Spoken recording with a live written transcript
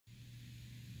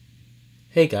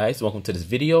Hey guys, welcome to this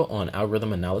video on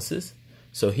algorithm analysis.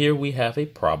 So here we have a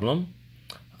problem.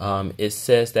 It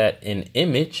says that an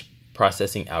image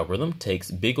processing algorithm takes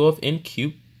big O of n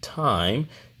cubed time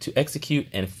to execute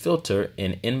and filter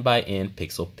an n by n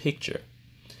pixel picture.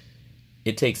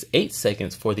 It takes 8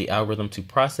 seconds for the algorithm to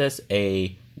process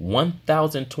a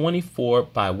 1024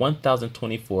 by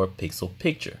 1024 pixel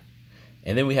picture.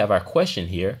 And then we have our question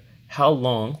here. How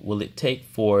long will it take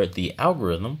for the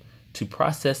algorithm to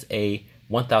process a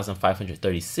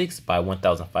 1536 by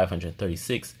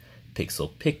 1536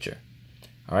 pixel picture?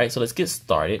 All right, so let's get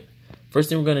started. First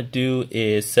thing we're going to do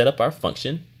is set up our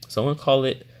function. So I'm going to call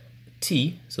it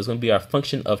t. So it's going to be our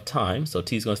function of time. So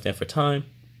t is going to stand for time.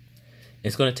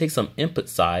 It's going to take some input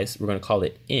size. We're going to call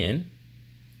it n.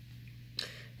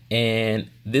 And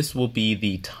this will be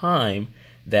the time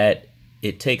that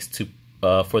it takes to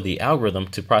for the algorithm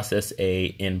to process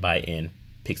a n by n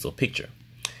pixel picture.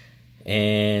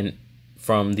 And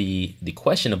from the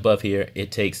question above here,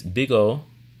 it takes big O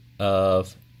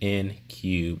of n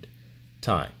cubed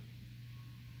time.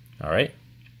 All right.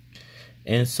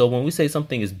 And so when we say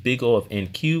something is big O of n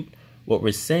cubed, what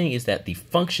we're saying is that the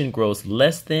function grows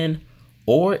less than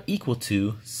or equal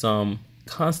to some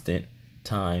constant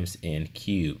times n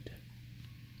cubed.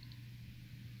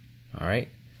 All right.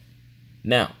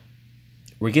 Now,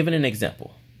 we're given an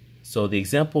example. So the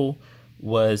example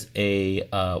was a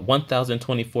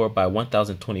 1024 by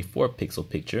 1024 pixel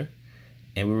picture,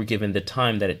 and we were given the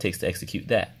time that it takes to execute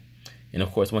that. And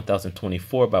of course,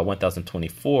 1024 by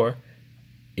 1024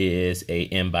 is a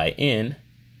n by n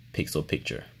pixel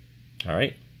picture. All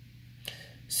right.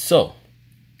 So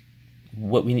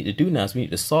what we need to do now is we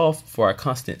need to solve for our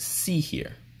constant c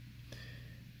here.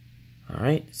 All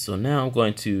right. So now I'm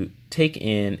going to take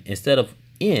in, instead of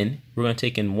n, we're going to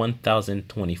take in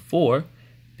 1024,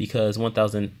 because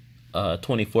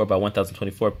 1024 by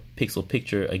 1024 pixel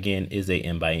picture, again, is a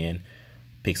n by n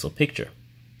pixel picture.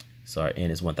 So our n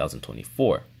is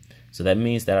 1024. So that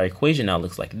means that our equation now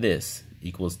looks like this,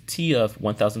 equals t of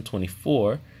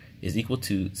 1024 is equal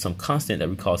to some constant that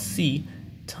we call c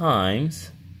times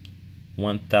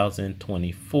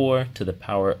 1024 to the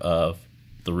power of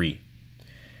 3.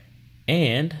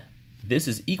 And this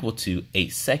is equal to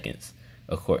 8 seconds,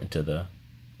 according to the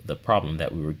problem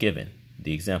that we were given,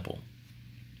 the example.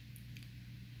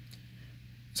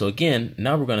 So again,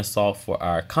 now we're going to solve for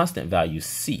our constant value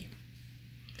c.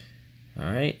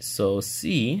 All right, so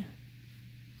c,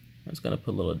 I'm just going to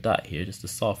put a little dot here just to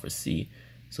solve for c.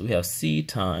 So we have c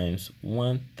times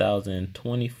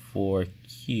 1024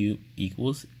 cubed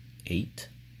equals 8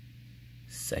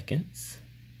 seconds.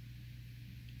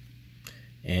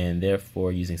 And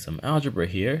therefore, using some algebra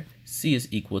here, c is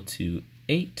equal to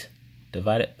 8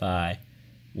 divided by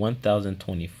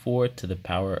 1024 to the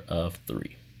power of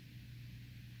 3.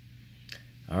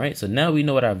 All right, so now we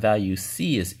know what our value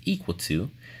c is equal to.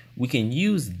 We can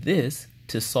use this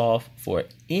to solve for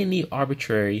any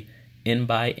arbitrary n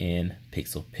by n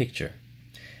pixel picture.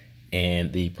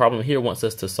 And the problem here wants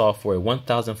us to solve for a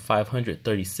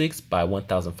 1536 by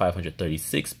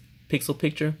 1536 pixel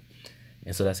picture.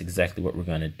 And so that's exactly what we're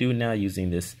going to do now using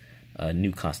this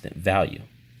new constant value.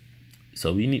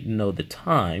 So we need to know the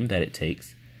time that it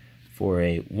takes for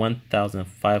a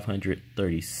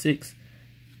 1536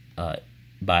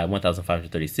 by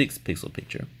 1536 pixel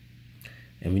picture.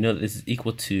 And we know that this is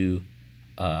equal to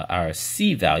our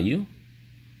c value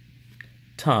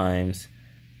times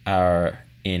our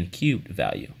n cubed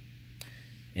value.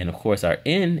 And of course, our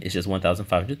n is just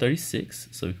 1536.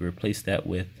 So we can replace that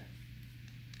with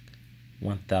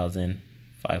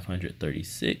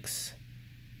 1536.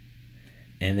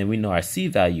 And then we know our c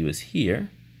value is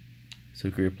here. So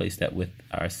we can replace that with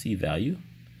our c value,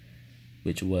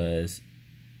 which was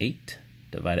 8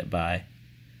 divided by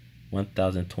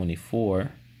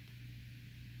 1024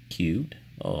 cubed.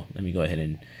 Oh, let me go ahead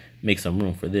and make some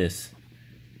room for this.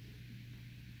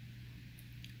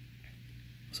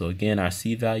 So again, our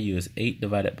c value is 8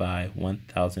 divided by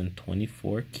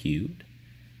 1024 cubed.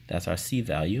 That's our c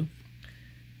value.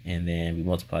 And then we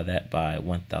multiply that by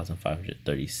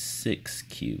 1536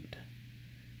 cubed,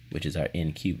 which is our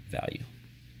n cubed value.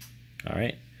 All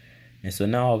right. And so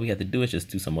now all we have to do is just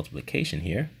do some multiplication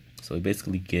here. So we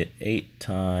basically get 8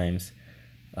 times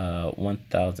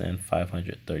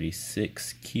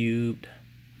 1536 cubed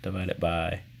divided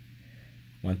by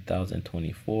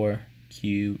 1024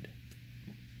 cubed.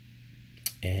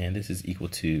 And this is equal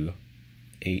to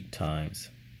 8 times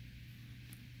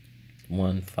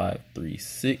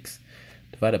 1536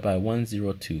 divided by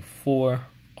 1024,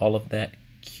 all of that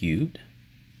cubed.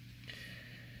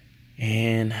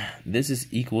 And this is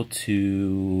equal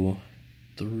to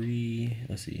 3,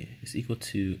 let's see, it's equal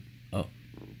to,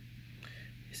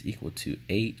 it's equal to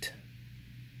 8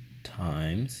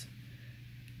 times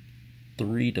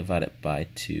 3 divided by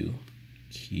 2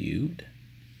 cubed.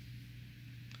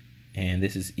 And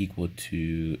this is equal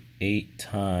to 8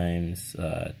 times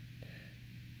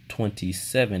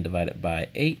 27 divided by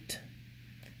 8.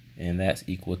 And that's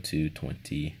equal to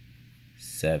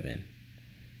 27.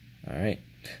 All right.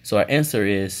 So our answer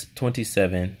is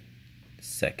 27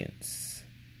 seconds.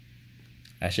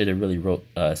 I should have really wrote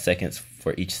seconds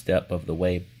for each step of the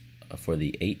way for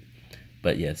the 8.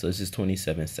 But yeah, so this is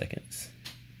 27 seconds.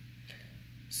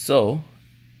 So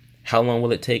how long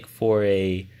will it take for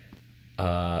the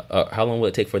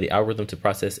algorithm to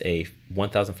process a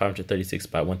 1536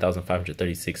 by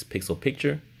 1536 pixel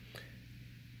picture?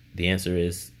 The answer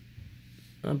is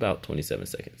about 27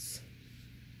 seconds.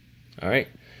 All right.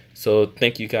 So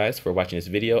thank you guys for watching this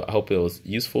video. I hope it was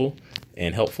useful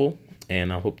and helpful,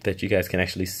 and I hope that you guys can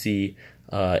actually see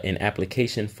an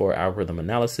application for algorithm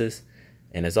analysis.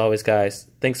 And as always, guys,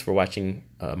 thanks for watching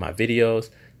my videos.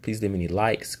 Please leave me any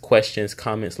likes, questions,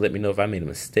 comments. Let me know if I made a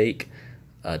mistake.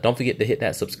 Don't forget to hit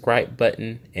that subscribe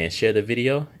button and share the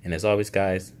video. And as always,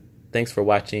 guys, thanks for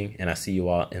watching, and I'll see you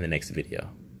all in the next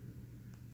video.